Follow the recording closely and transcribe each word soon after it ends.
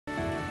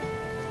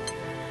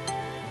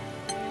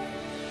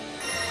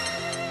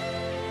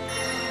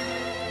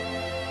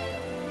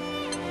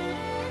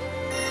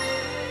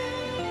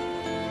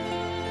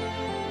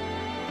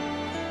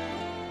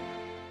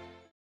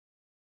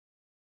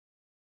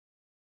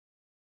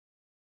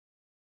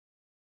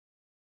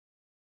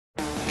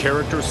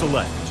Character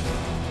select.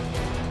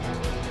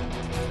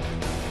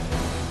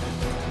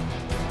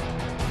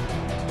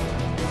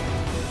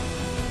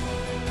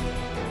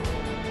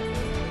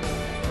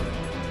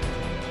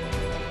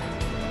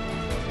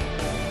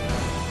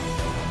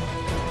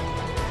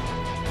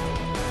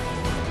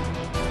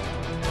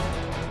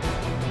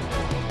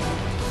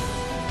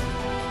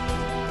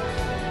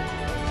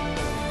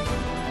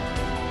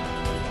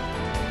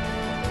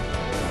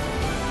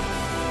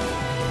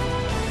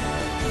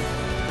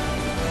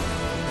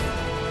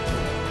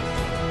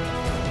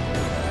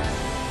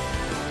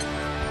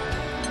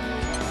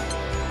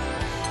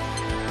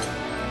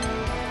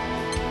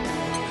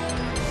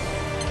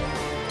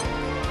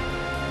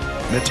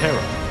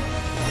 Metera,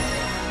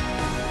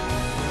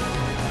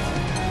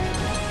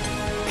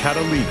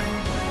 Catalina,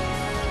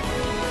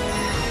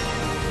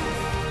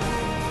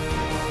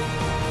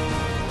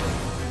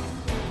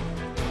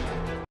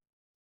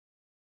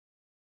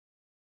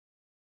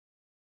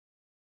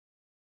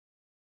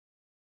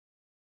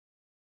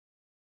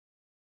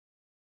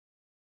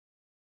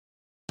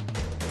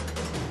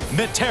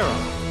 Metera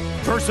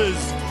versus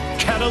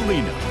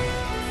Catalina.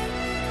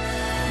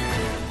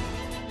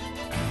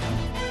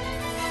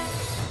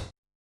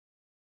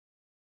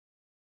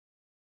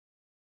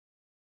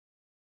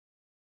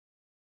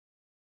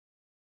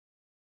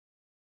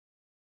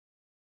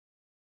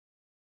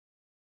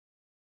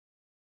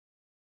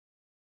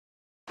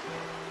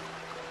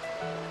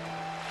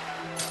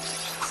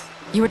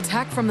 You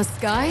attack from the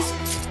skies?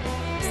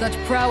 Such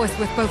prowess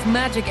with both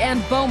magic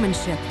and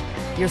bowmanship.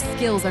 Your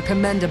skills are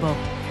commendable.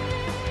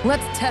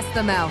 Let's test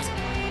them out.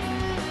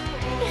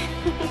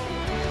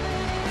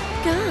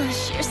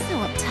 Gosh, you're so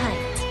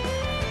uptight.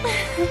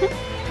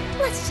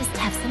 Let's just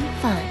have some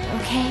fun,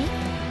 okay?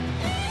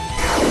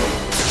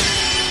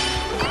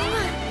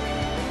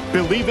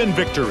 Believe in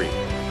victory.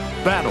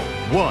 Battle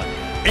 1.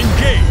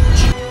 Engage!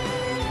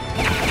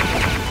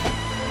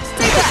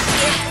 Stay back!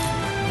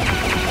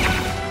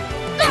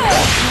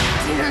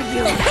 Dare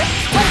you!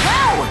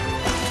 Wow!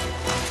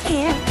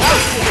 Here.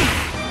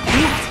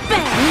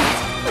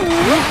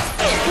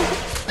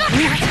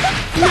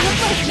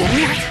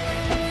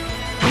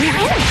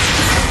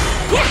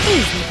 Get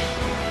easy!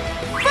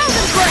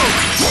 Frozen Blade!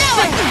 Now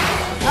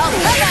I'll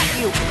come at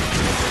you!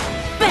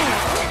 Bang!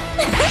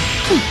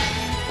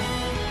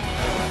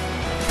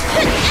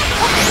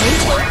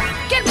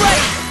 Get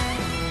ready!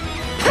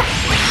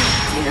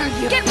 Dare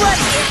you! Get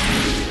ready!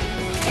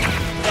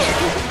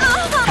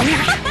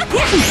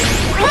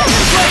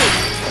 Frozen Blade!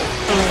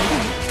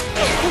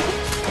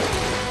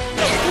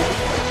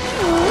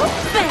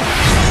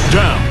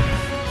 Down!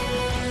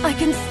 I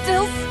can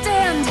still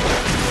stand!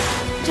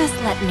 Just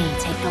let me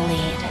take the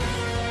lead.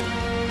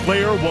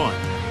 Player 1,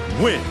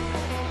 win.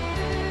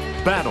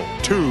 Battle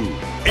 2,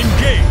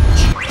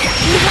 engage!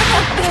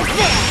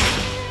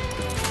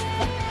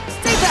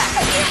 Stay back!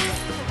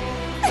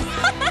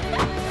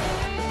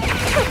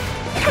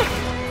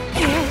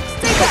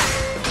 Stay back!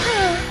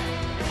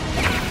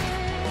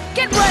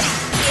 Get ready!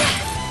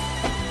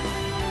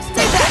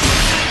 Stay back!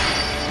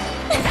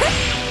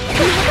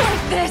 Not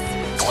like this!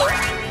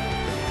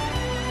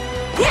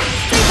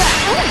 Stay back!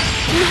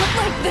 Not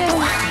like this!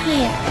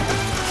 Here.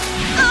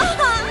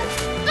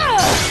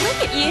 Look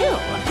at you.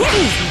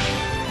 Easy!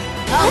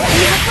 Not like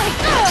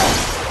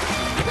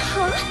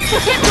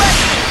Get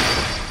ready!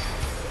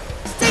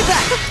 Stay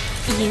back!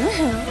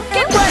 Yoo-hoo.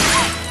 Get ready!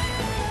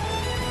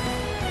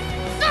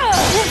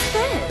 What's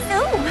this?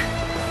 Oh.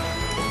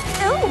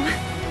 Oh.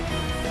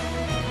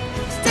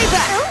 Stay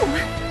back! Oh.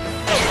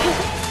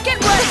 Get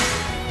ready!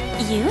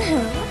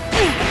 Yoo-hoo.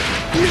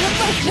 Not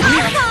like that!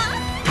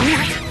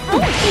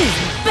 Oh,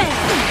 easy. Bang!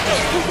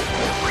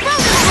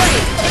 Frozen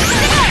Blade!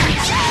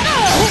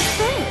 What's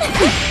this?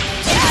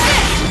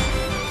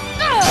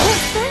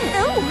 What's this?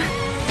 Oh.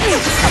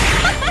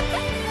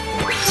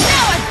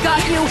 Now I've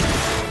got you!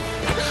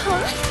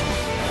 Huh?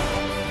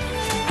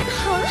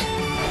 Huh?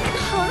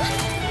 Huh?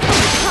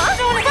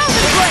 Frozen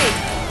Blade!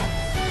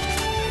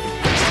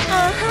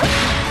 Uh-huh.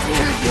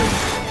 Dare you!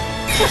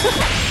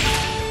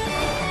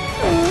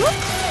 Ooh.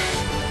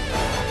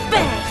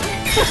 Bang.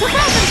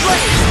 Frozen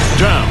Blade!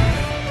 Down!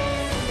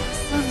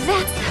 So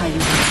that's how you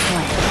want to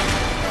play.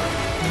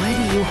 Why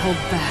do you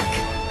hold back?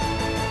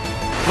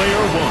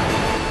 Player 1.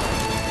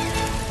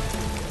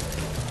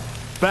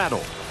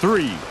 Battle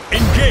 3,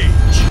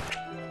 engage!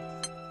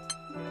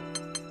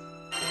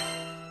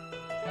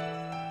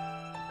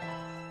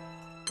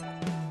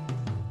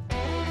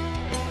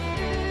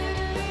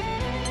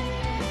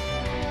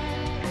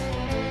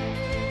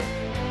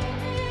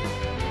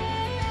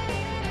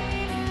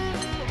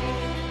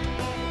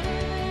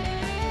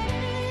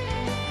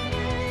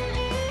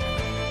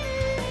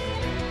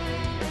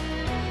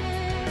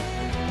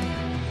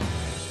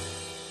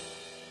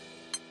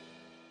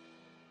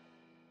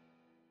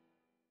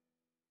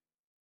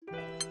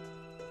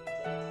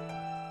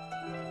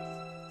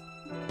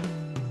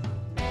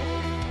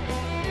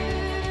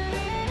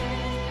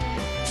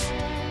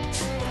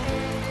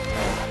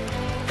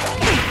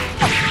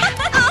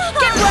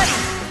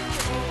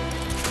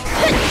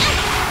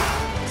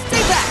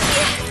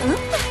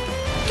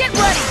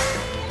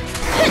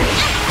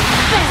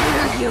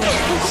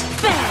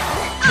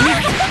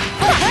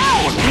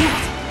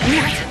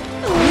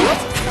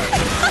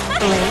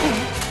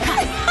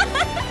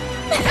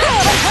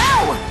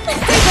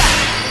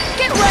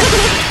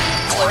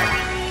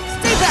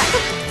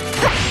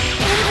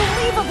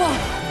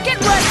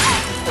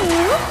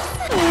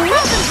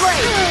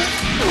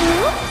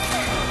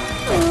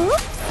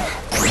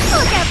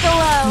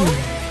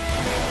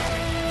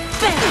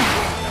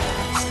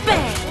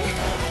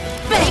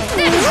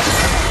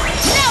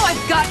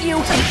 at you!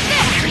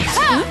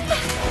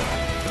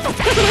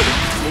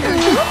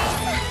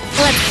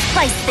 Let's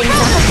spice things up!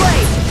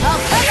 Blade! I'll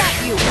come at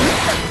you!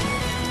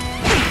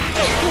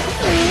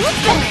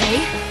 Okay.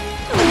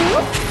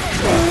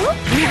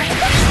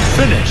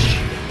 Finish!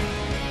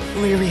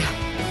 Lyria,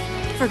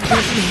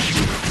 forgive me.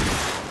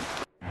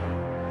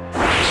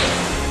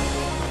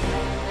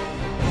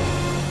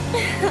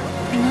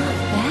 Not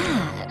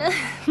bad.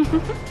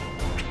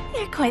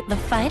 You're quite the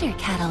fighter,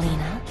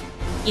 Catalina.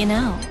 You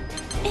know,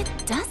 it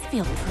does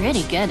feel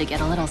pretty good to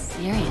get a little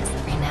serious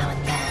every now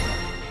and then.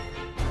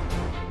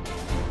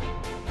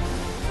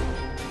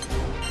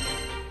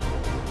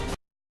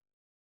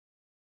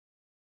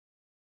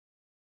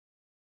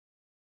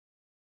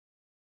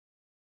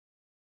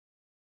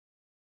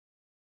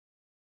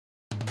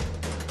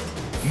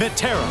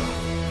 Metera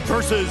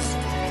versus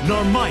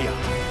Narmaya.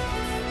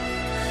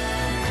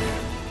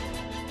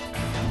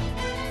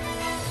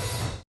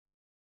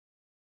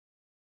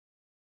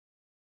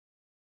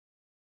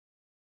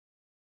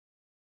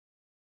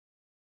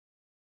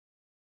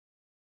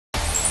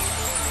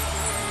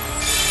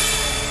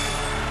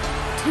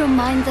 To a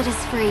mind that is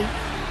free,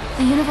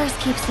 the universe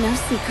keeps no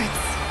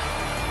secrets.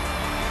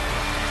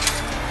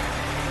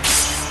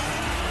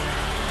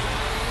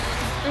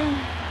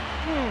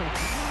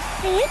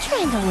 Are you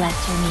trying to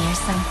lecture me or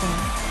something?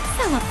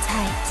 So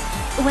uptight.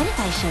 What if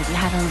I showed you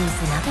how to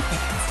loosen up a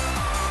bit?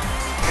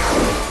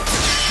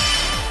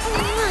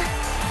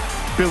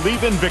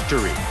 Believe in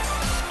victory.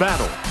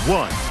 Battle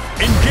 1.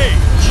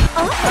 Engage!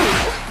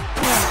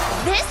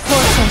 This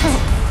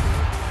portrait.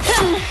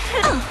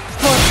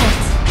 Portrait.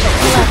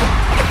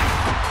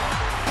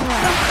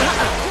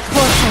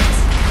 Portrait.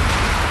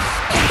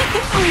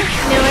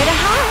 Nowhere to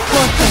hide.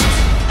 Portrait.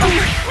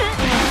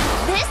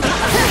 This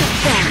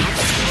bad.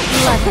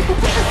 Portrait.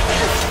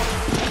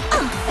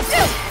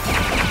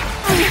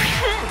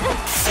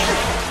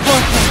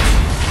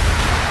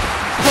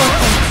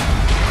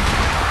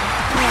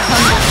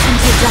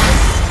 Into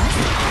dust.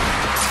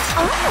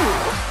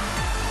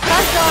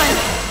 Pass on.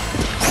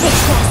 Take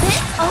this.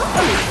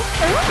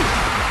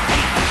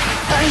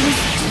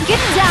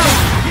 Get down.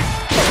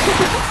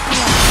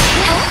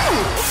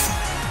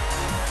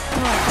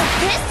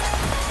 This.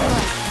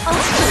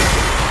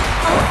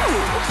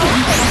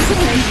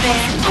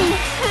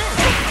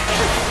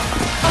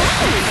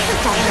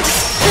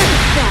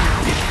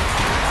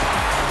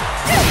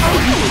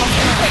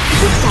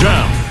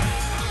 Down!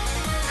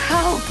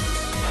 How?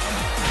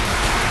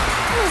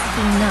 Must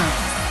be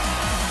nice.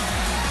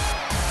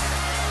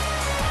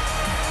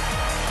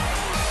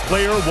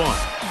 Player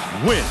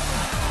 1. Win!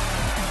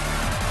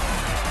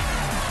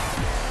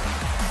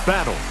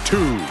 Battle 2.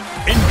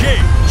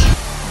 Engage!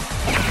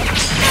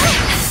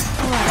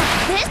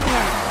 This.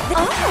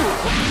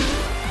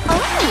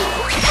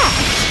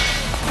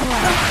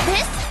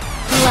 This.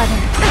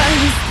 Leather.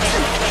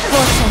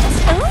 Portrait.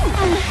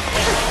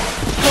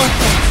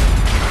 Portrait.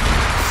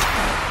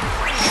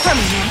 From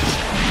here.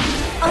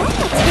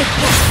 Take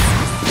this.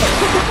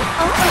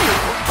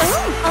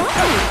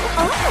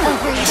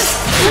 Agreed.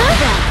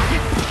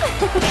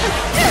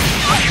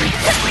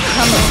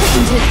 Come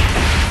into.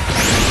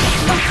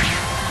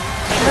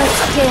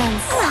 Let's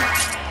dance.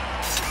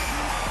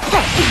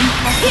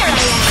 Here I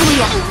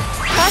am.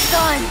 Pass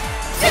on.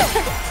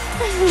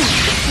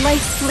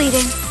 Life's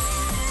fleeting.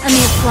 A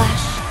mere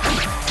flash.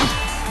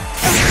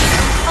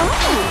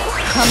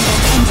 Crumble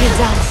into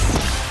dust.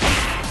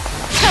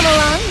 Come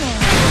along now.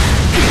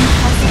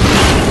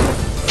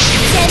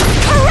 Then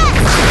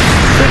correct!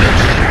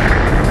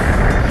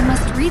 I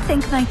must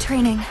rethink my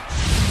training.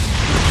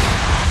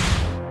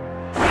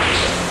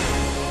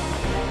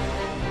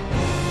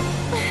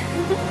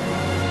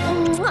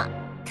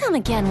 Come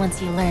again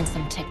once you learn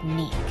some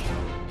technique.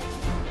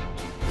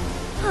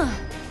 Huh.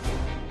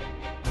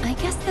 I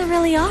guess there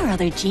really are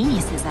other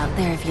geniuses out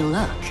there if you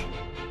look.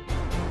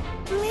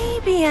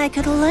 Maybe I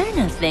could learn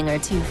a thing or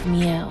two from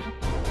you.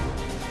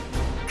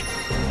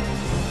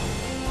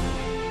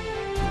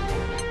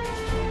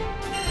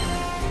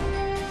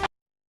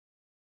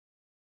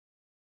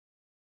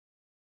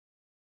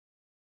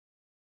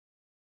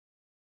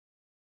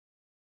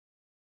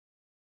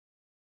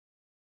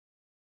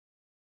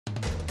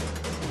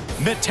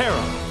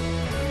 Metera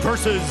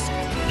versus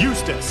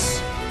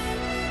Eustace.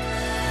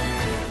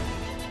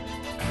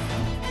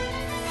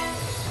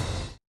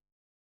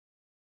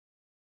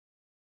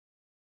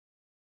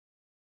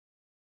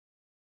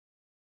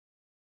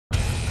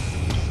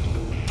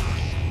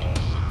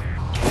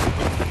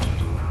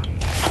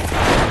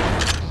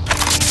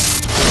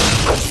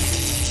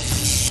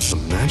 A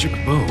magic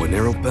bow and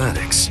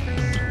aerobatics.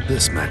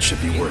 This match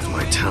should be worth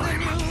my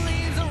time.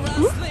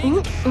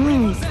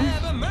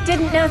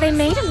 Didn't know they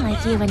made him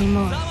like you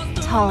anymore.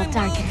 Tall,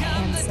 dark, and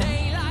handsome.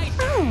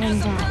 Oh,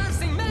 and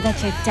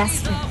that your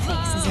desperate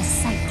face is a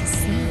sight to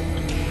see.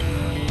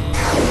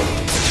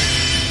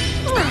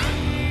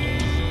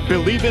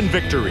 Believe in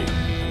victory.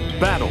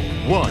 Battle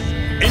 1.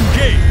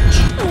 Engage!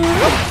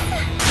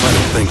 I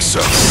don't think so.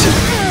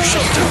 You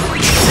should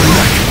dodge.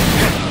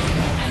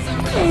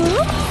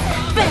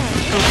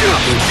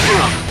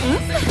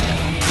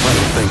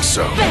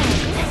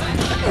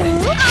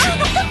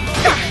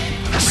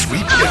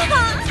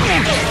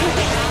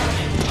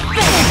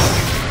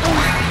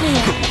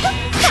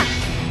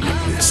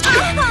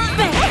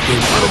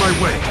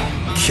 way.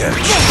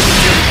 Catch.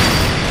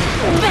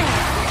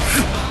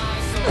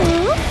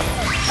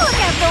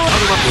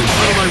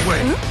 Out of my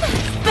way.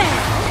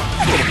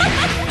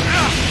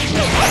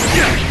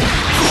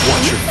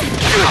 Watch your feet.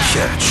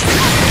 Catch.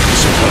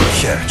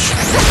 Catch.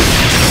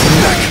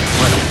 Neck.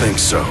 I don't think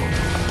so.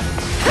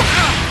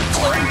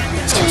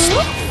 Too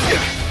slow.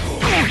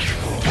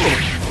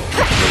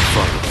 No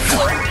fun.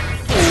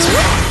 It's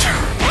my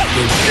turn.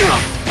 No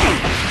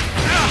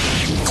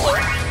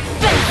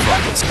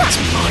fun. It's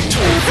my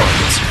turn.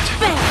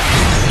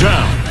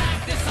 Down.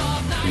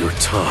 You're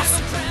tough.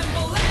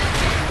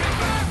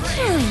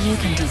 Surely you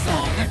can do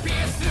better.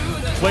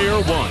 Player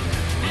 1,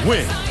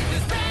 win.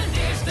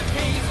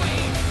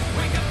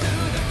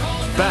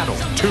 Battle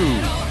 2,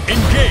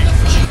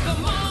 engage.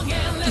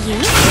 You?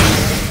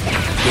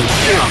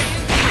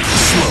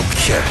 Slow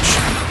catch.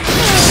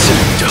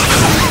 Sit duck.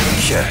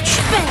 Catch.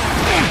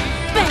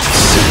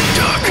 Sit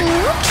duck.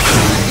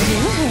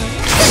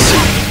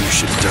 You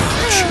should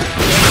dodge.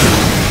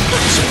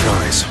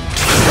 Surprise.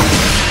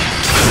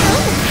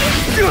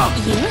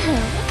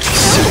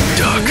 Sit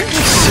duck.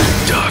 Sit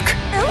duck.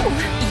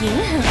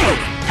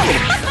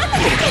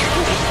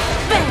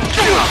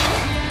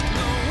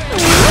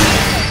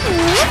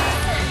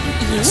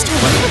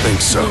 I don't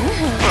think so.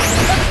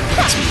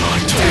 It's my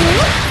turn.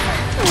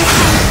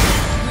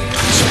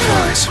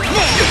 Surprise.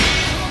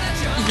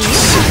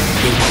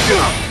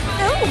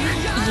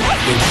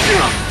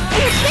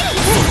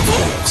 Full of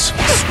holes.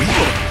 Sweet.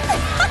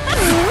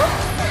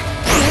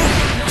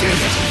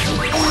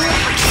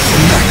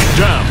 Neck.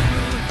 Down.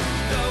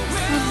 So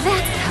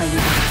that's how you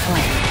want to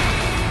play.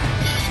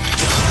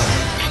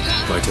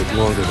 Might take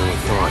longer than I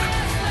thought.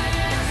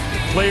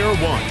 Player 1,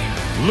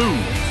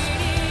 lose.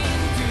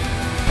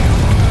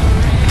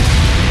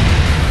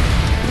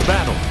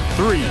 Battle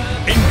 3,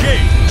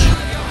 engage.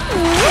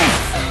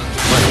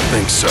 I don't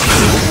think so.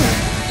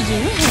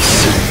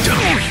 Sit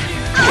duck.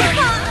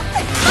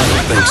 I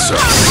don't think so.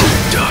 Sit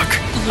duck.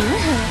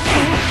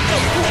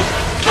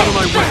 Out of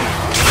my way.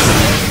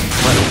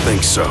 I don't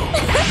think so.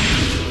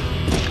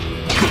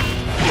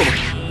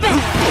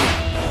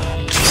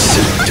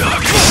 Sit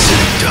duck.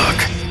 Sit duck.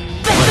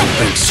 I don't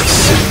think so.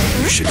 Sit.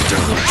 You should dodge.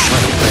 I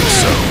don't think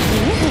so.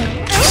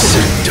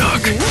 Sit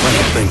duck. I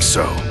don't think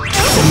so.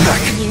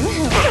 Neck.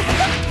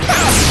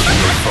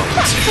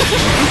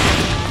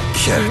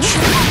 Catch.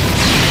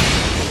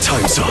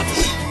 Time's up.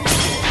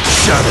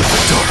 Shadow the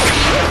dark.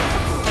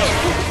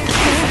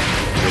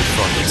 No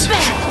buttons.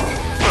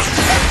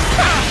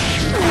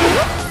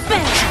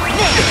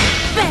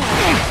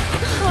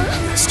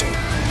 Missed him.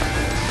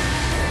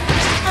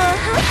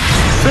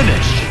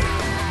 Finish.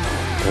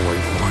 All I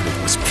wanted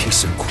was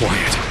peace and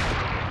quiet.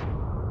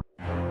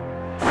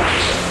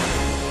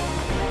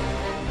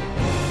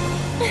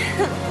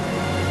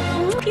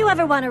 If you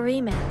ever want a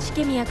rematch,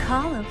 give me a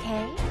call,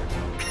 okay?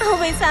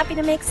 Always happy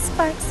to make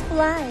sparks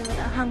fly with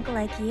a hunk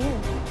like you.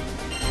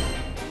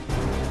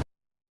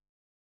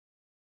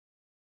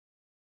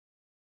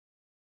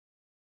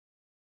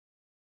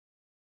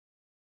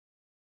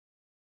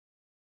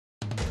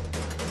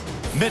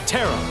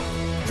 Metera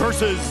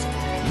versus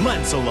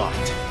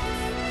Lancelot.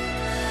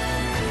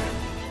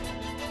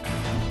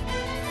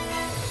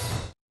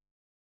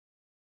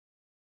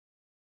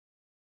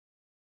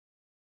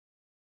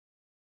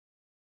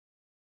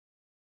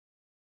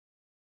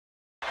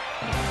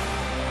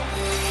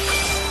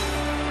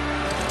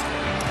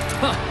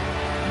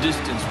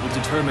 Distance will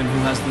determine who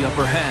has the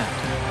upper hand.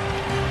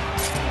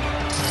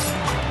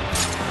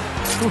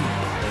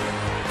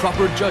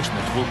 Proper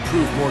judgment will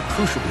prove more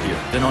crucial here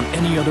than on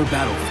any other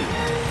battlefield.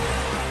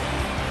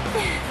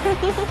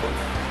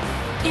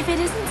 If it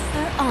isn't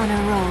Sir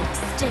Honor Roll,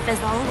 stiff as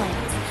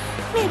always,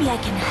 maybe I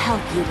can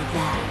help you with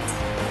that.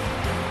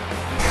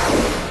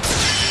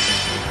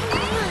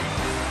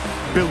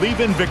 Believe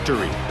in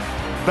victory.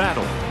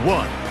 Battle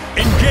 1,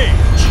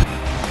 engage.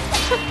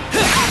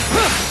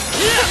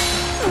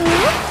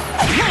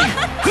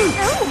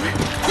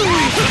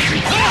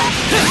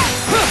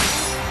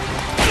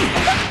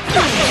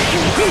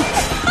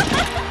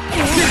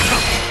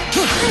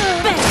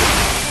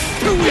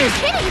 You're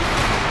kidding!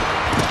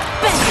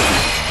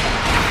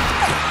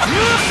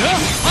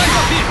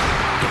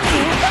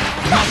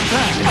 Not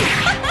bad.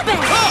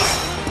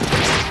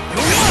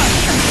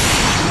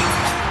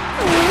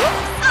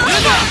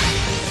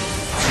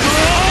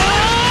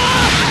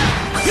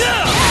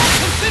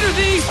 Consider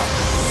these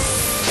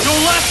your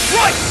last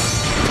strike!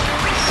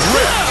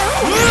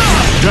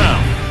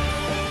 Down.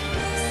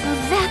 So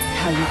that's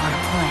how you want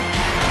to play.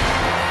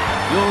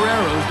 Your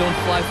arrows don't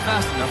fly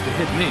fast enough to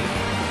hit me.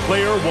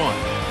 Player 1,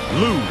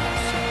 lose.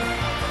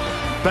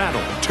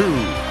 Battle 2,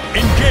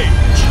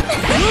 engage.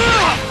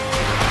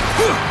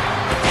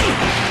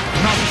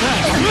 Not bad.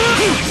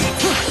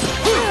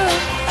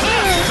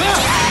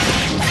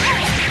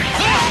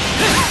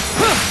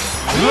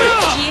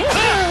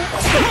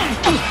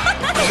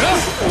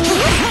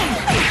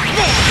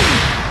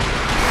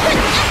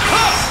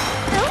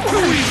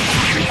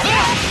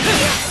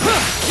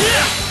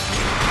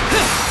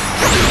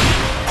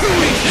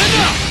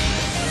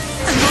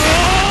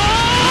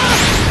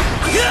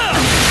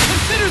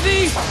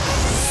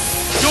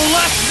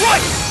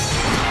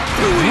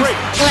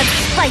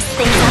 spice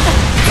things up.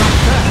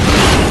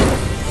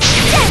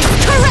 Dense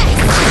correct!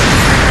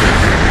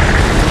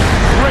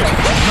 Great!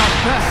 Not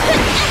bad!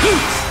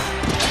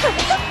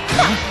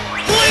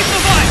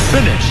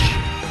 Finish!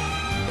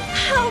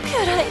 How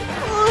could I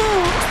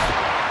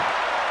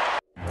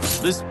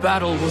lose? This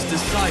battle was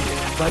decided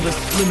by the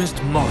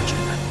slimmest margin.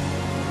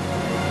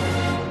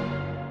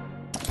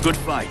 Good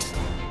fight.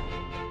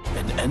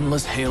 An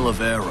endless hail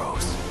of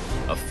arrows.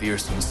 A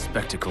fearsome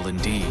spectacle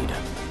indeed.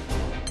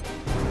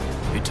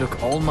 It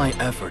took all my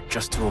effort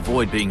just to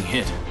avoid being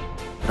hit,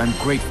 but I'm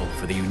grateful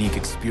for the unique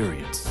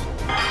experience.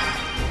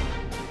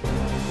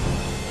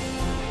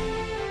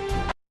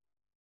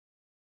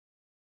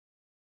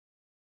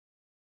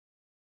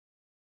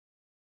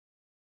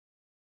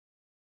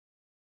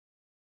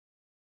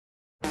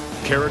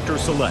 Character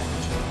select.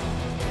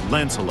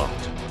 Lancelot.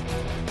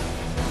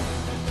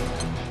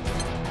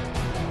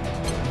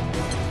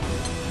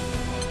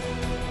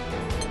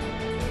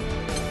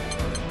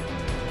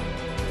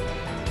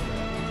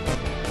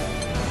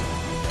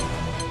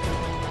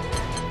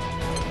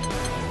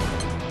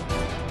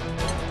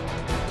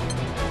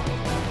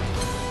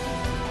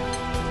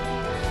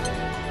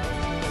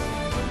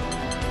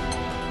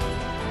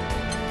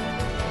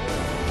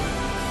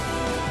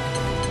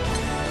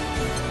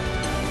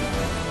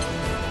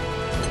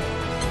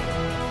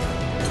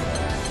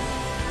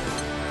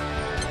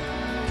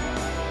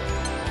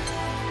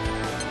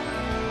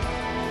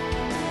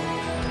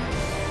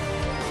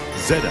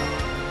 Zeta.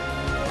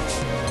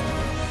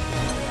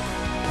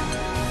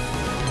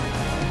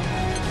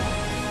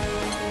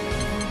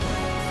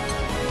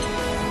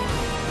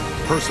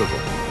 Percival.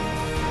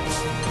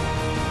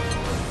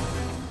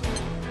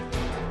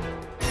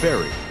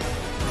 Fairy.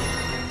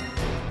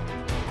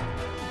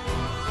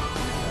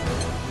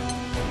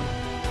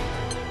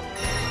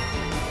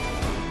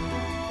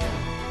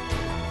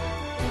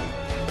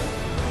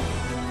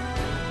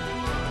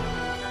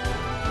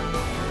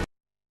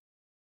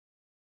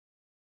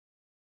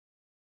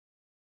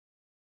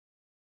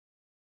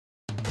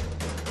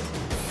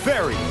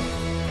 Fairy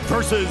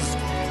versus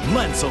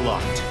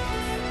Lancelot.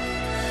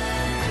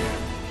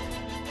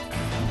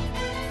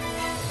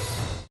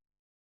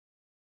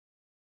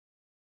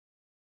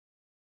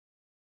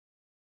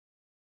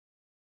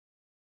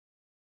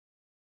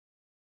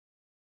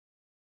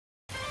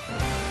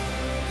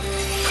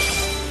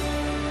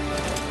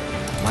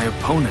 My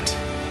opponent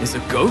is a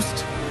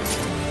ghost?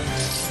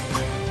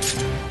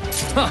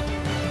 Huh!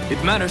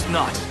 It matters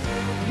not.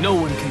 No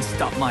one can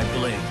stop my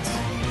blades.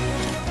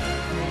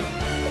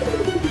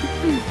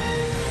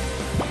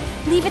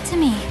 Leave it to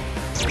me.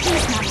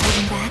 He's not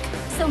holding back,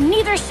 so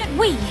neither should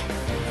we.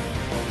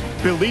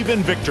 Believe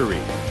in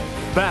victory.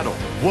 Battle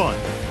 1.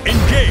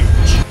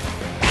 Engage!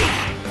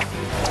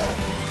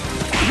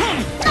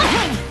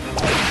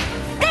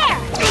 There!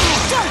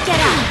 Don't get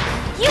up!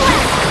 You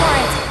asked for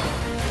it!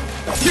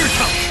 Here it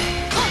comes!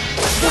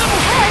 This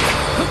will hurt!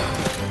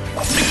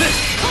 Take this!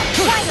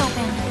 Wide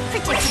open.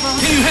 Predictable.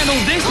 Can you handle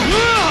this?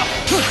 Endure!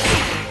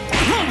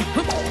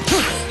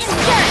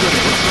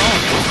 What's wrong?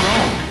 What's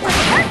wrong?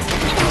 What's hurt?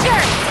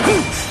 Endure!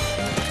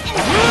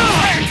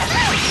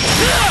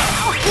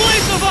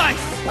 Blaze of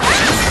ice!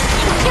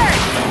 Endure!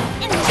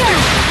 Endure!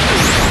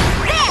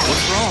 There!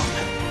 What's wrong?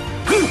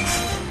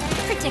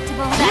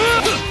 Predictable.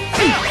 That's it.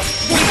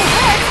 This will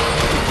hurt!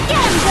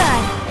 Get him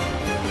good!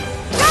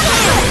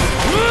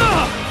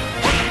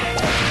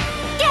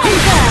 Get him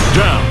good!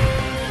 Down.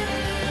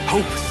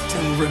 Hope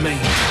still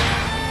remains.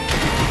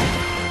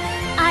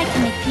 I can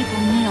make people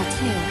kneel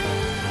too.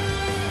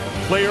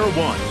 Player 1.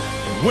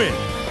 Win.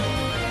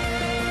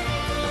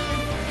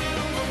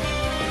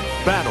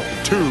 Battle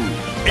 2.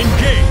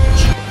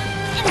 Engage!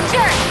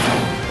 Endure!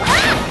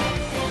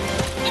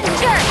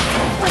 Endure!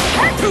 What's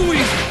hurt? Too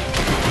easy!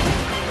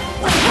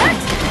 What's hurt?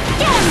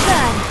 Get him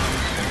good!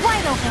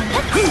 Wide open.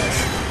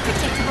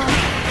 Predictable.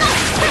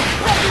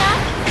 Good enough.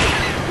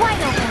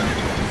 Wide open.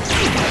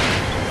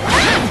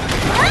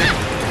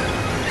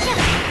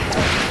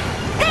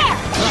 There!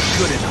 Not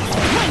good enough.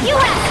 You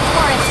asked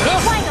for it!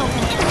 Wide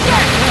open!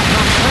 Endure!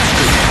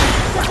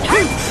 What's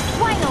hurt?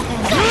 Wide open!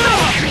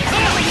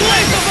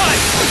 Blaze of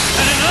ice!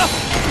 That enough?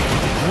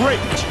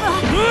 Great!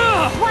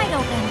 Wide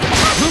open!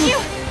 You!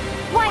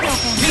 Wide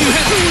open! Can you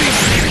handle it?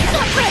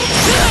 Not great!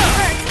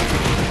 Hurt!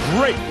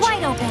 Great!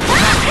 Wide open!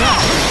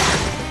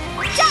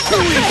 That's Too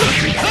not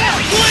easy!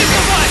 great! Blaze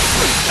of ice!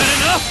 That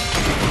enough?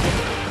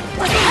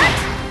 What's hurt?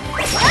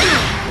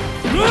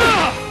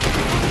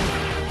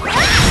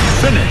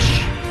 Finish!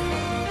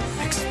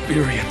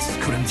 Experience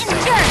couldn't say.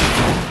 Endure!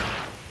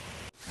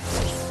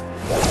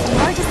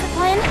 More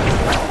discipline?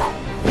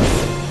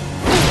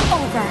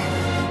 Over.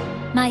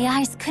 My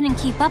eyes couldn't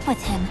keep up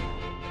with him.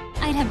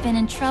 I'd have been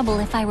in trouble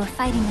if I were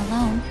fighting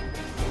alone.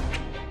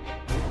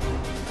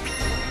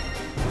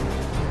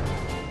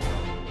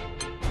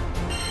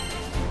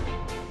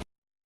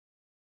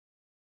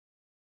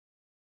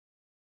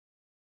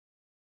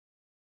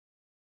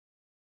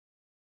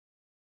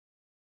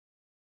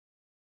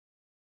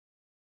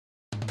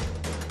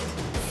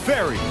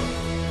 Fairy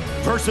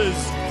versus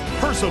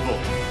Percival.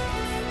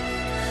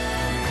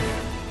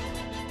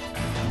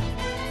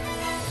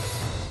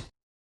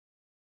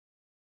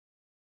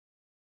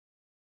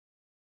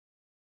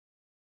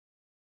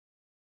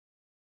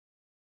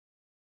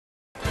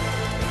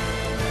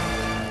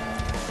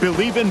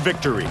 Believe in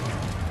victory.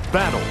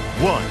 Battle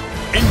 1.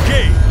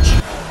 Engage!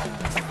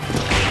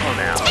 Oh,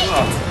 now.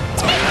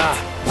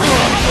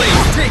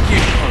 Please, take you.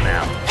 Oh,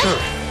 now.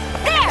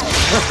 There!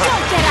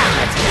 Don't get up!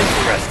 That's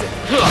interesting.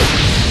 Jerk!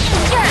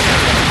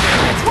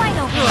 It's wide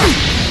open!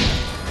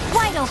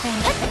 Wide open!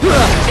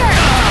 Jerk!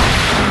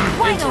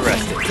 Wide open!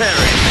 Interesting.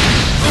 Parry.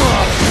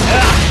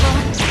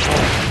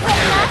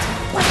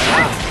 Was it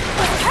hurt?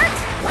 Was it hurt?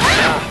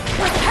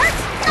 Was it hurt?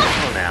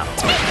 Oh, now.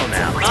 Oh,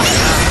 now.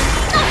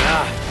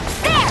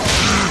 There!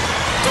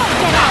 Don't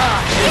get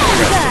up! Feeling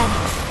good!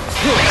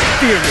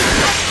 Fear me.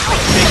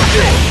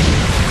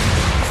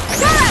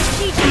 You're up,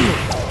 Gigi!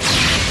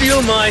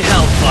 Feel my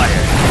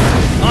hellfire.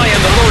 I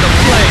am the Lord of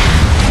Flame.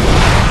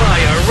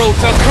 Fire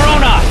Rota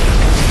Corona.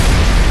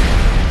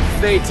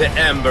 Fade to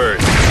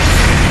embers.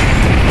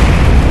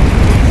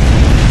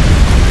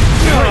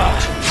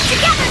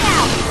 Together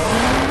now!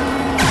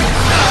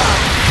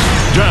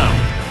 Down.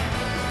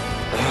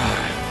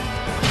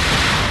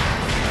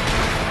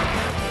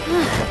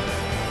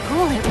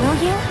 Cool it, will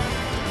you?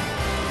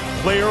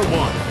 Player 1.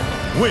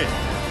 Win.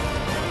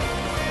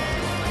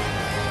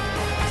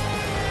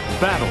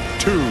 Battle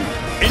 2.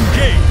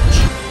 Engage!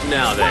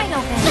 Now then. Wide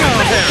open!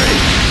 Parry.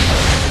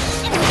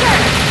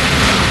 Insert!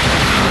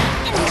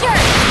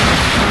 Insert!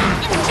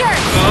 Insert!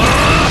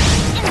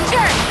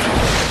 Insert!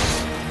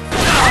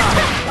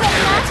 Wait,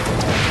 not!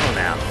 Oh,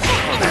 now.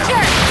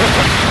 Insert!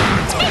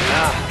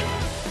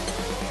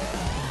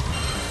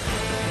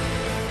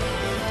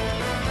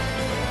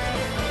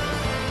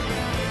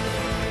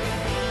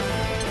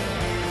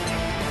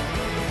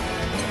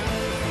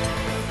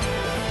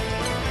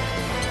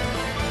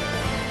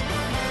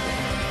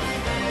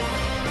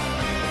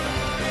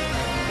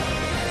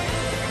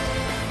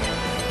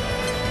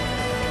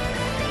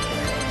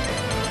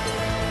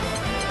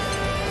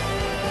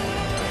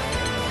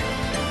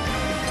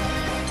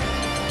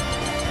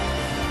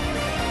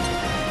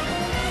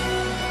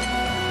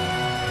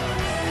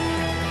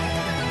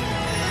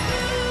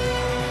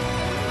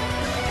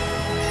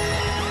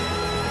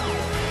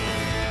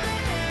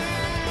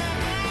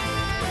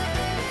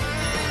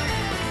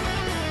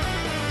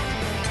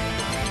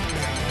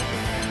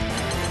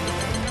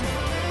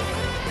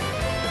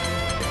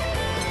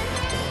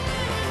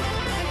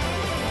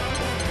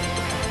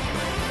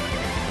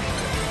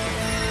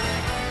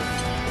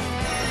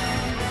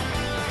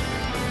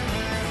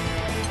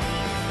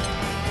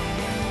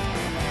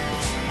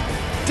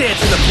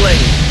 Dance in the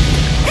flame.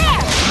 There!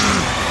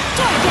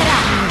 Don't get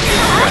up!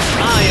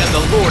 I am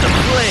the Lord of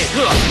Flame.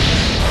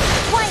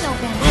 Wide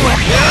open!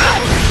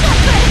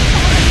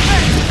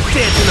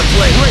 Dance in the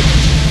flame.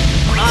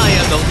 I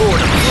am the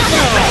Lord of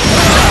Flame.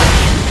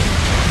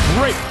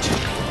 Great!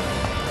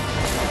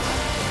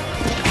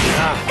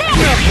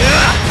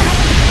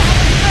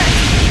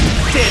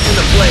 Dance in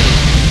the flame.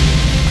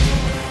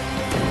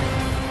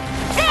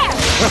 There!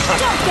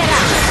 Don't get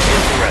up!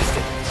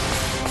 Interesting.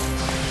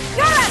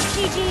 You're up,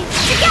 Gigi!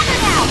 Together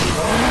now!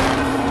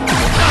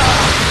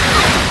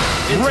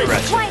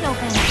 Interesting. Wide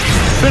open!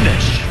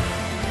 Finish!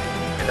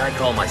 And I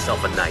call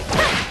myself a knight.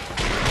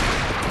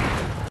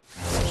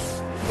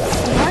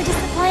 More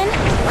discipline?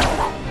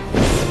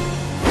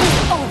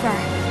 Over.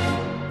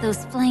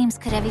 Those flames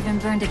could have even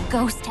burned a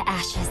ghost to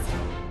ashes.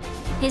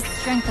 His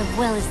strength of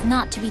will is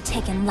not to be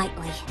taken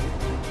lightly.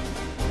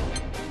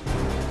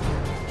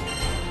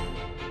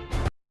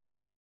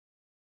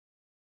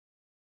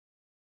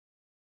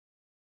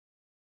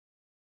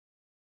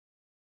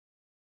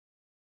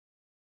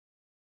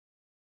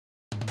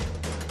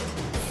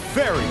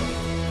 Fairy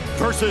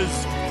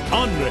versus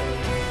Andre.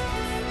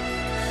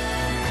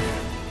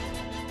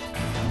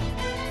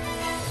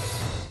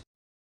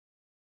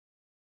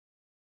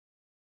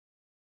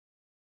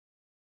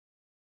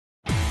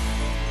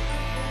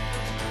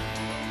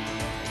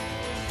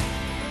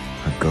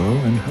 A girl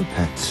and her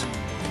pets.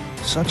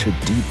 Such a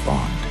deep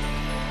bond.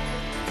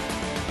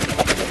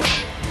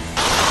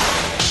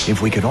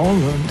 If we could all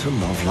learn to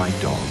love like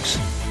dogs,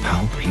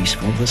 how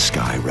peaceful the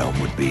Sky Realm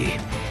would be.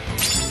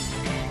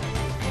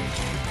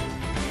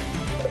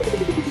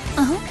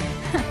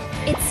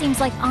 It seems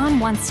like An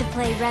wants to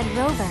play Red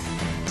Rover.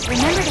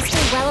 Remember to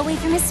stay well away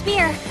from his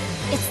spear.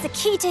 It's the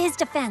key to his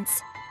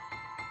defense.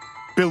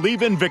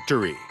 Believe in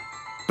victory.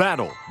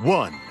 Battle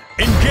 1.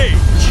 Engage!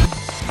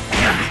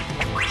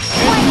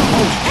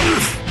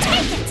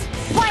 Take it!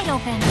 Wide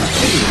open!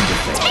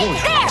 Take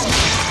there!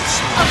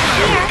 Over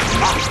here!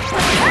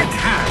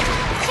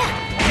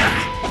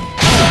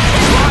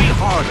 Try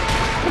harder!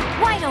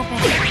 Wide open!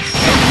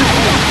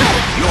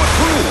 You're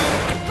through!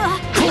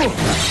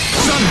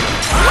 Son!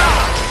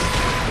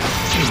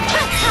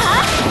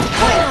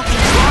 Wide open!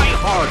 Try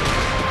harder!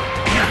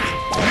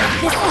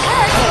 This will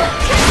hurt!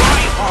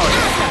 Try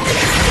harder!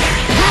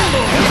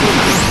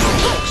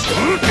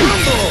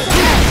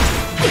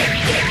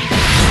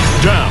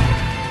 Down.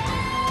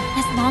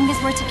 As long as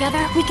we're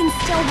together, we can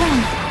still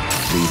win.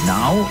 Leave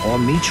now or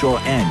meet your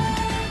end.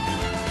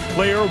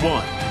 Player 1.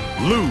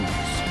 Lose.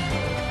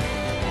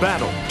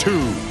 Battle 2.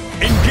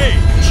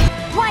 Engage!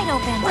 Wide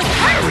open!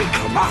 Harry,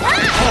 come out!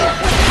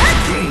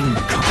 Game,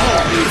 come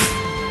on!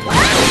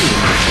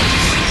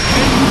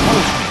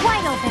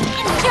 Wide open.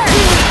 Sure.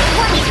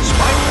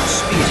 Spiral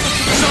spear.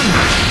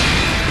 Thunder.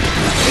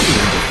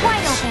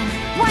 Wide open.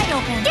 Wide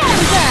open. Get him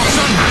good.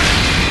 Thunder.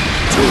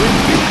 To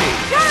infinity.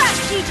 You're up,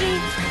 Gigi.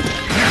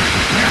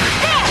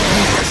 There.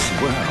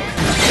 Swell.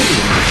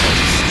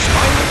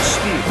 Spiral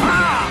spear.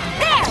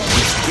 There.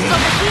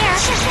 Over here.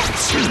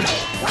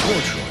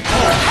 Portrait.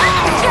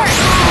 Sure.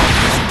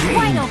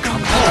 Wide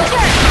open.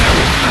 Sure.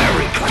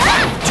 Very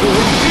clever. To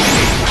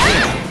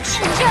infinity.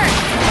 Sure.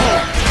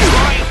 Try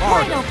Wide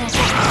harder. open.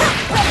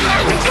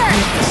 Sure.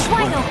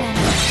 Wide open.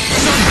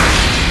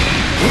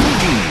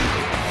 Indeed.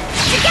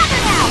 Together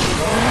now.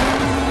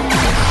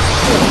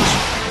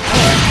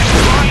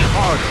 Try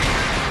harder.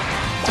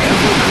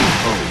 Ever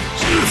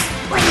composed.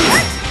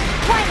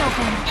 Wide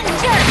open.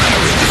 Sure.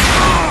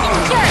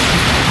 Sure.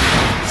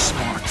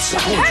 Smarts.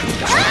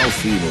 Portrait. How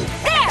feeble.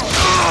 There.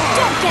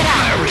 Don't get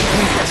out. Very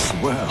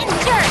swell.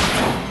 Sure.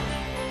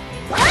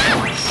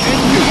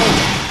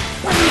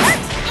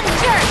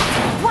 Sure.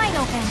 Wide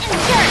open.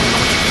 Sure.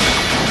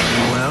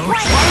 Well,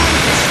 Wide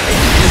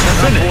is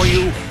enough for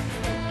you.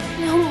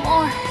 No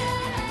more.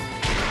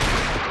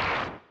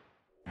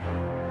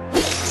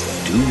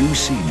 Do you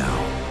see now?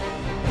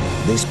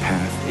 This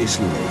path is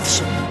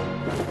loathsome.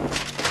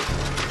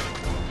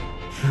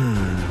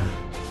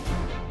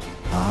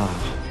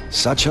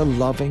 Such a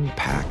loving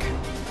pack.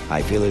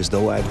 I feel as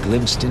though I've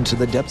glimpsed into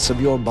the depths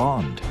of your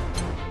bond.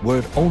 Were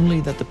it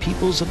only that the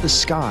peoples of the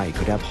sky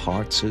could have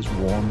hearts as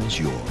warm as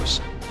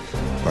yours,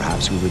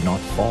 perhaps we would not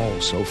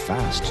fall so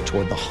fast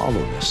toward the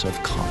hollowness of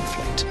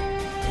conflict.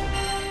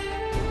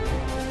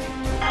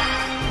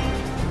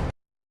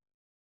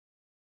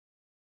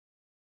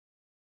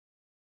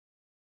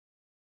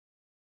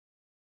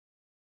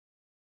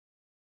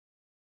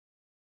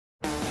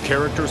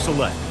 Character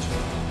select.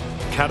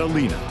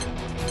 Catalina.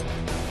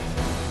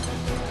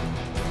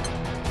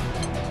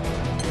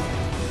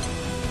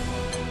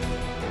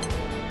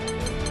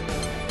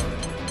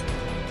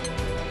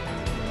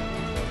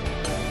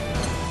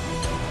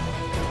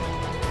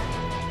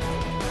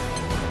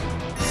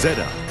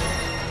 Zeta.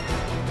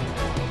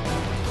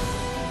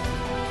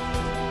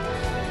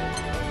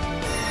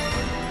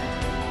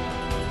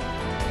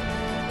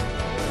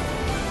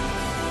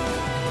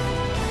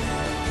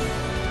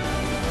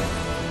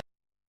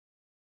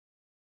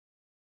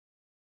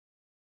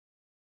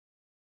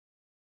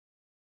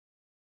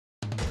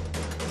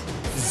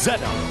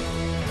 Zeta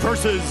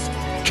versus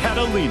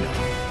Catalina.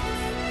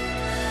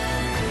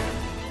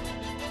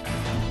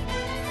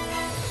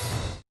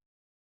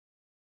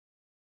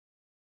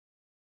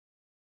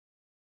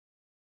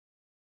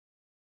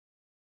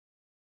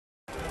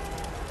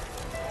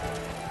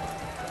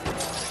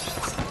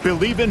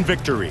 Believe in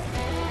victory.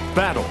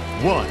 Battle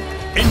 1.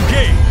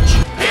 Engage!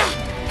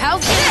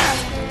 How's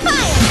this?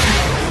 Fire.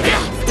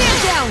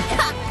 Stand down!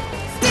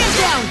 Stand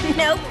down!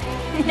 Nope.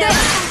 Nope.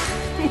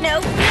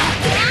 Nope.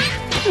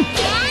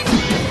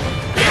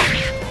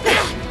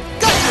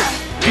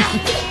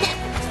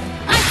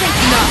 I think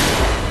not.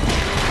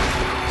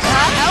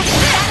 How's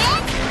this?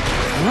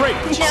 Great!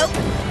 Nope.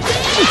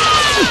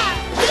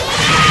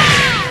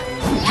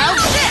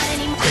 How's this?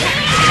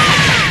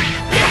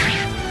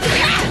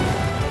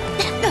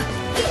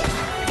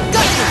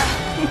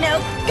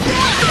 Nope.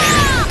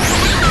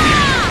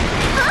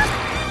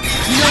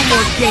 No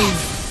more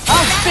games.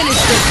 I'll finish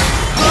this.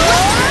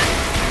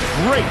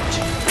 Great!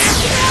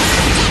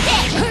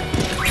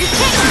 You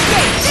can't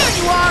escape. There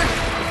you are.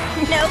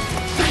 Nope.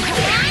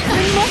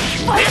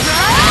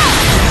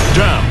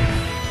 Down!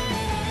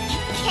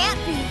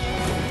 Can't be.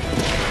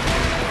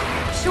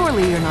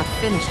 Surely you're not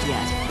finished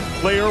yet.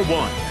 Player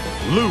 1.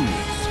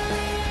 Lose.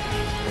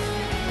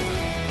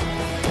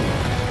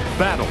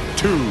 Battle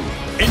 2.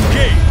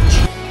 Engage!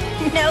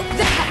 Nope.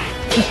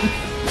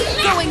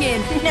 Going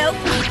in. Nope.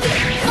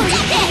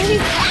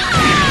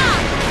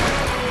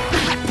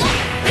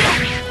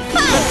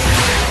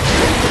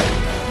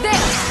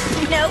 There.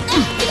 Nope.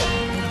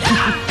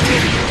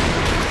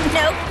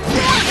 Nope.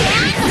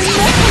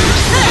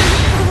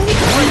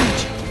 Great!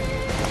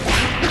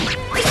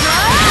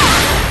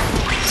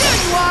 There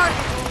you are.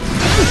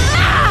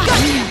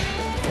 Gotcha.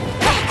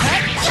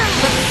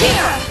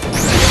 Here.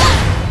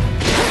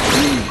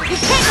 You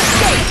can't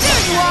escape.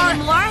 There you are.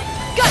 More?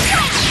 Gotcha.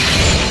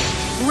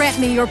 Grant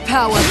me your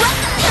power.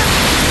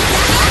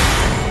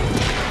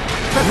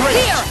 Great!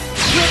 Here.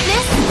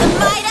 Witness the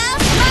might of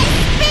my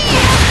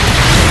spear!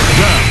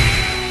 Down!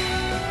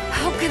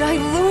 How could I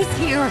lose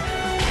here?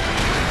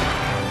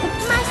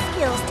 My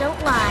skills don't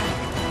lie.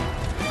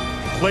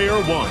 Player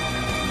 1.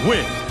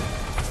 Win.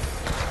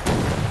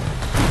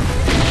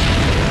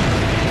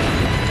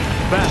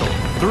 Battle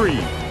 3.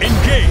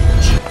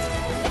 Engage!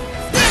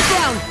 Stand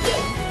down.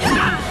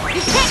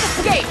 You can't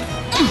escape.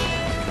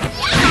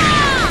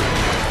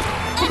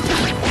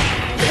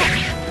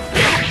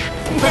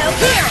 Nope.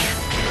 Here.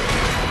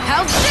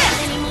 How's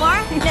this? Any more?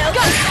 Nope.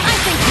 Gotcha. I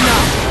think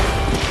not.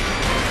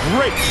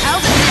 Great!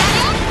 How's this?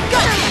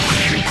 Gotcha.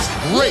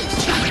 Great!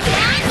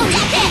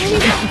 There you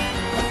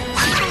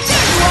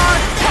are.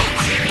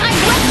 I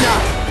will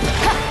not.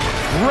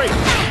 Great!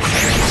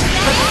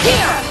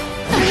 Here!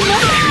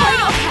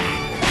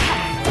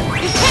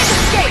 You can't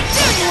escape!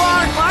 There you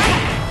are!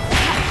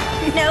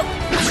 Nope.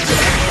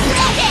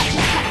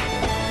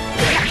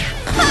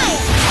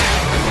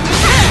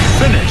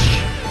 Finish!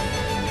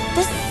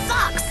 This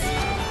sucks.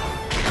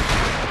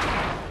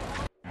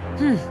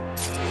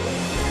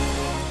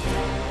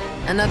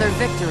 Another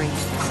victory.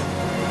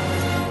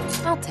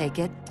 I'll take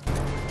it.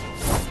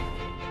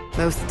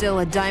 Though still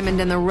a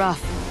diamond in the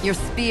rough, your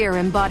spear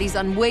embodies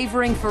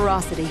unwavering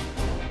ferocity. I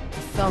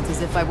felt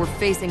as if I were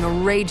facing a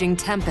raging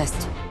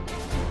tempest.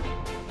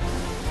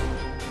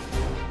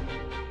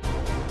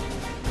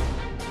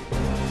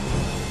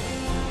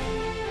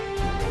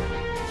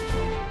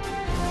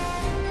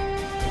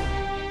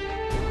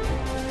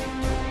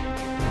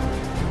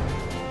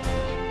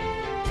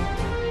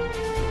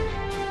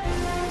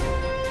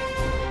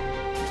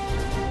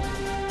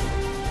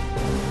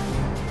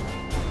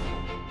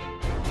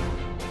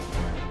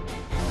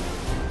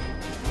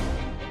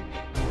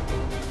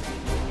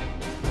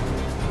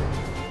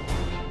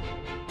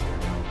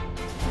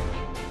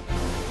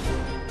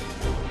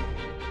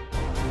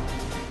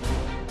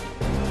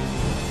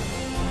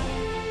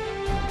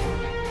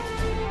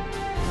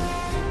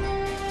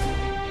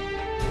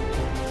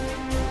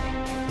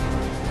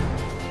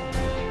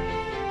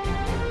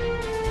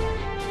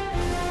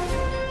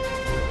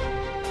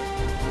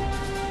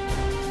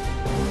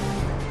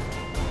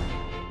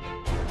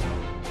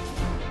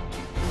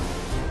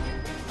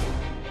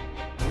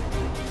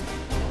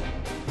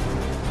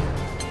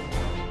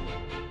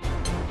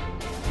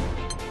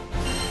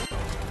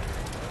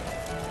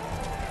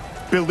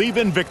 Believe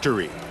in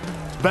victory.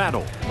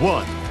 Battle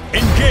 1.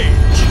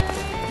 Engage!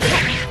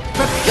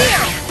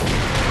 Here!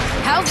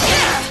 How's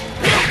this?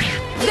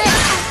 This!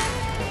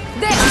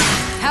 This!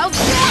 How's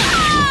this?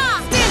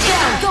 Stand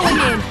down! Going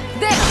in!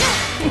 This!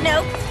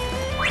 Nope.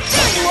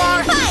 There you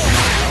are!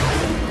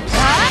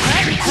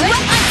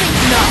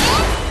 No!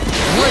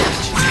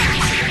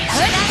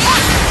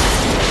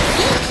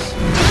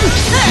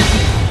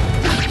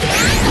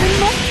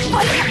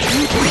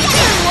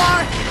 There you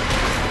are!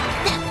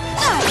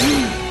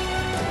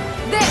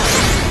 This!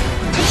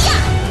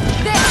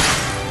 This!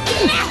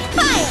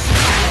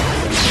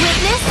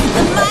 Witness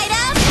the might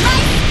of my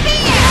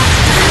spear!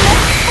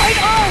 Fight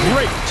on!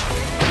 Great!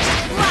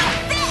 Like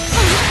this!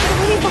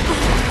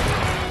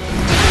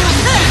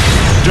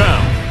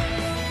 Down!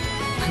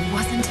 I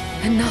wasn't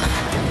enough.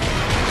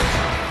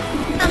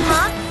 I'm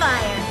on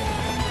fire.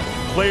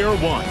 Player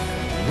 1.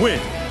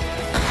 Win!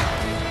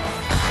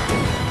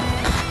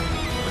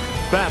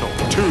 Battle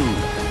 2.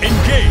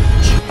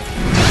 Engage!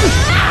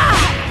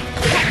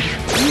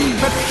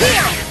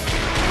 Here!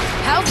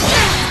 How's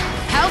this?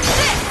 How's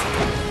this?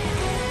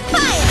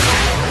 Fire!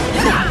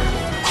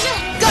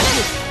 Got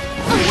you!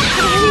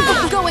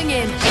 Going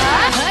in!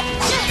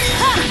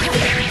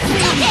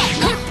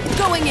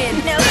 Going in!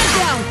 No. Stand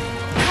down!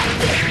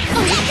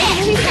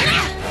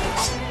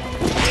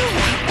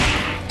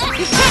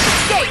 You can't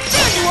escape!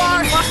 There you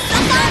are! Got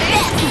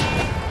it?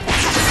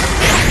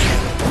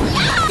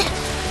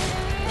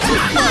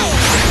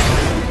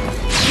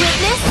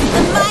 Witness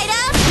the might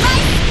of my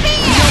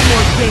spear! No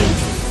more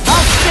games!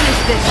 I'll finish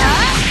this!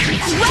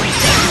 There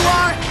you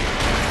are!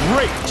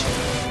 Great!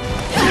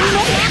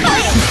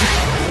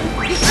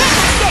 You can't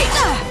escape!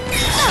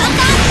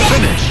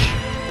 Finish!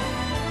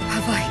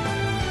 Have I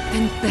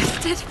been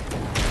bested?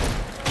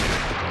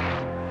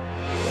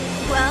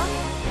 Well,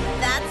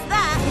 that's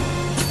that.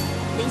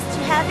 At least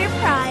you have your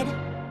pride.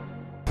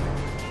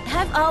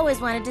 I've always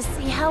wanted to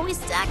see how we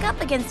stack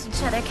up against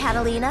each other,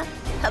 Catalina.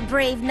 A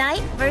brave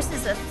knight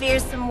versus a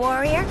fearsome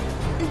warrior.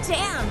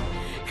 Damn,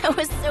 that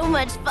was so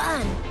much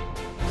fun.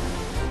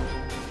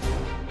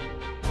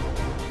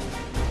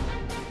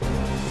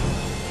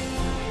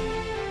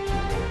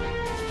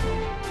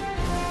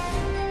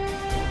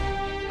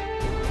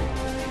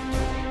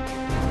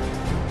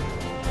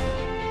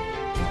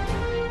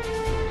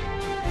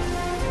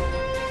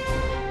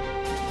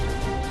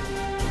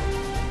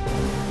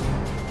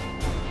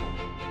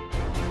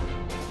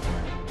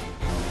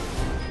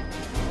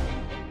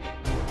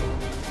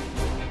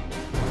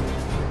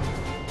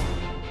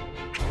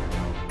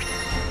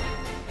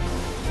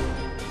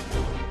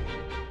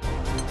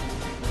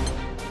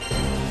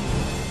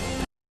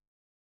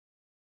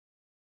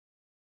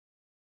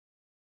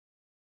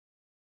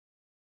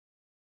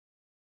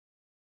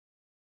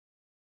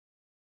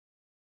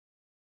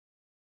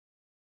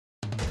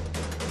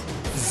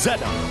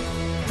 Zeta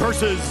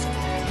versus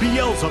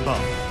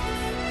Beelzebub.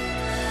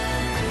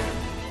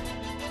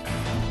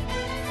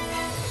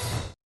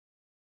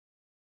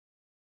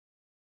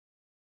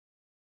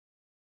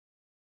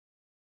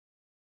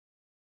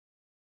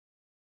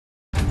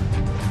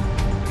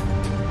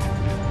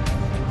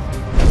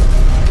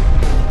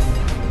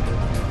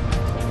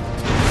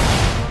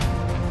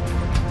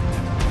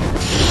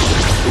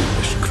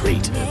 Foolish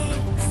creature.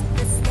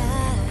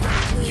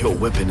 Your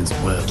weapon is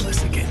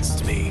worthless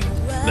against me.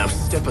 Now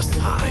step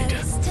aside.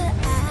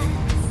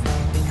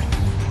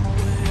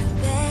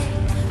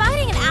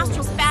 Fighting an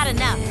astral's bad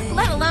enough,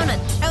 let alone a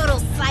total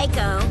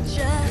psycho.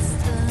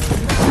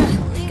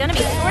 gonna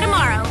be sore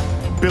tomorrow.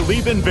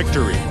 Believe in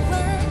victory.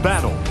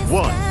 Battle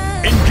 1.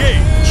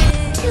 Engage!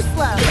 Too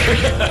slow.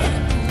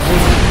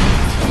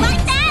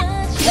 Like that?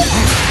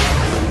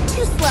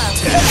 Too slow.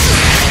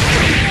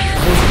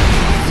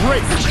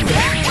 Great!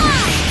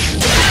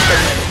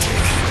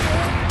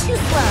 Too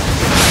slow.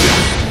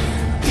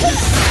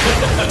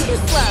 Too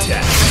slow.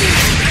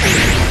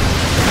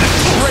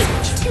 Great!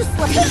 Too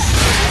slow.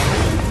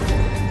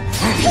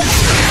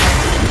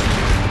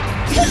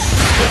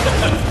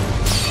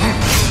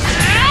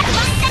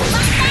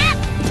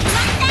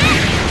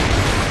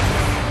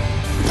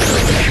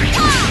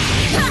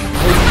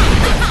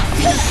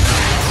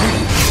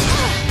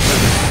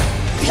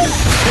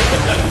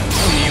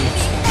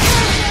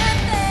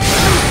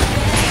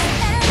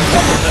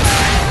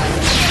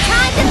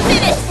 Time to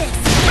finish this!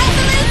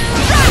 Resolute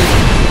strike!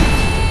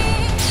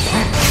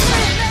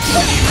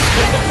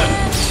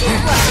 Too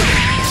slow.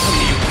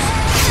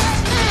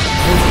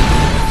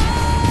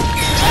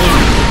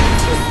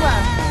 Too slow.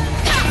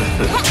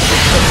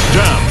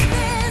 Down!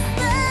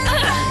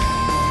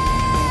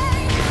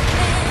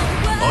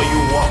 Are you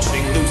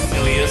watching,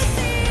 Lucilius?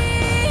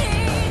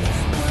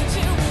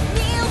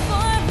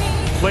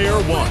 Player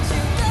 1.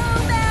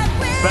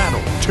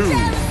 Battle 2.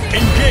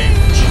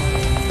 Engage!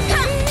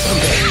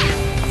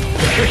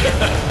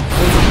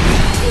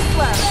 Too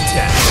slow.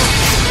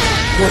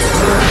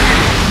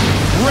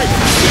 Great!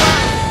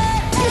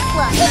 Too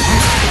slow.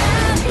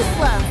 Too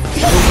slow.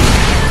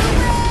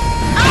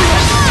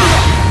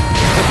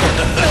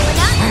 Going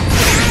up.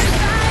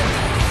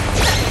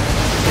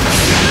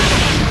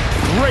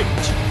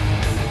 Great!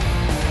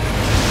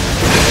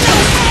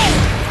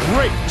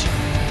 Great!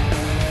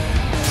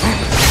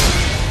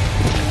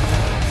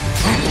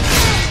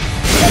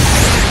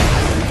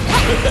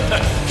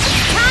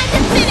 Time to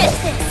finish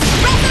this!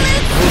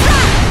 Resolute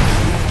strike!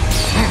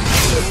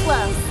 Too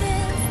slow.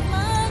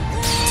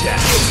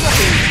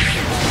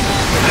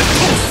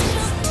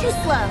 Too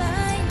slow.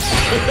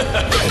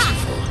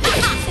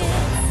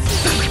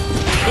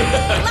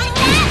 Like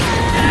that!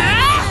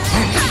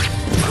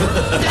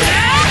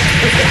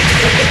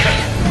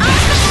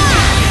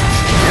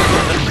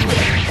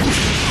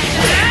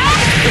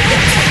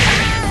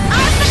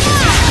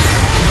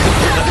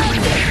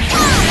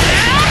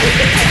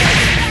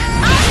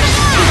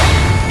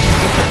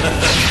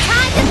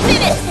 Time to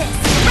finish this!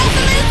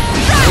 Resolute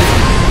strike!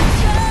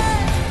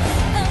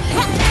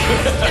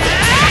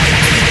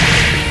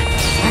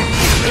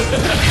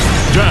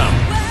 Down!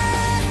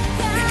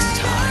 Next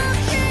time.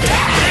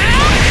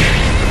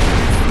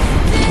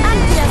 I'm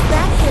just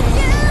that good.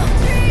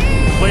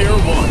 Player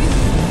 1.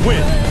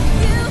 Win!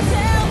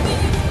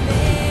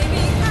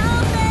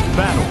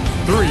 Battle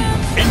 3.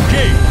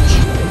 Engage!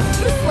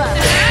 Too slow.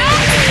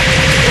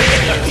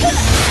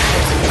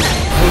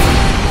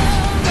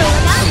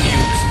 Going up.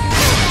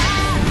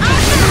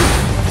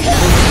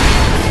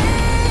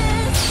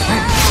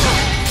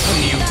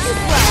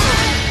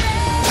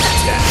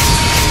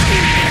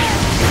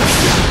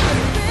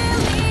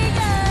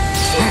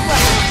 Too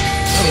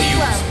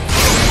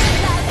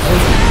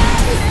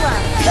slow.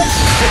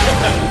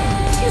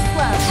 Too slow. Too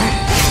slow.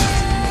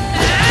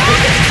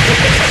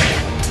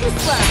 Too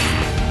slow.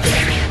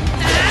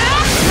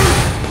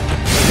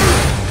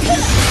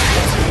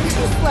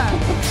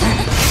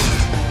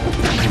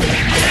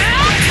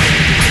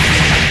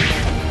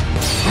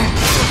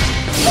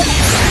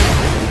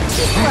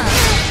 Too slow.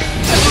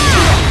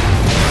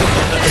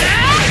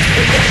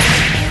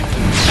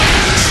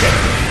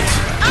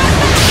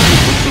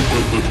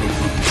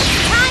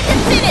 Time to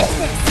finish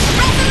this!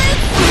 Resolute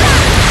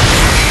strike!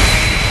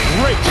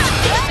 Great!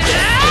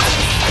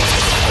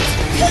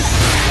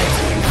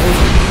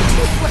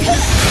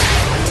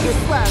 Too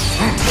slow.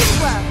 Too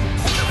slow.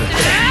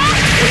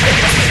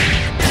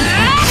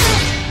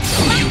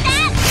 Like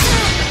that?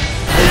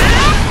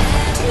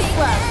 Too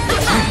slow.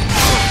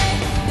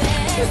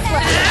 Too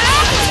slow.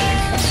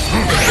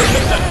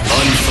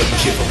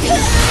 Unforgivable.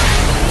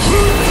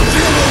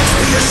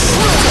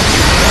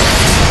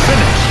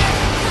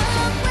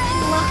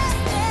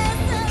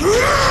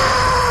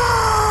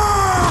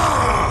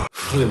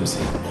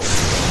 Flimsy.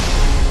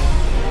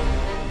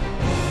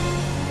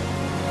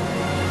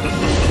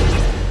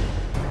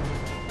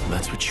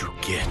 That's what you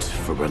get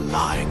for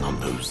relying on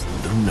those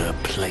lunar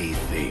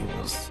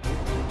playthings.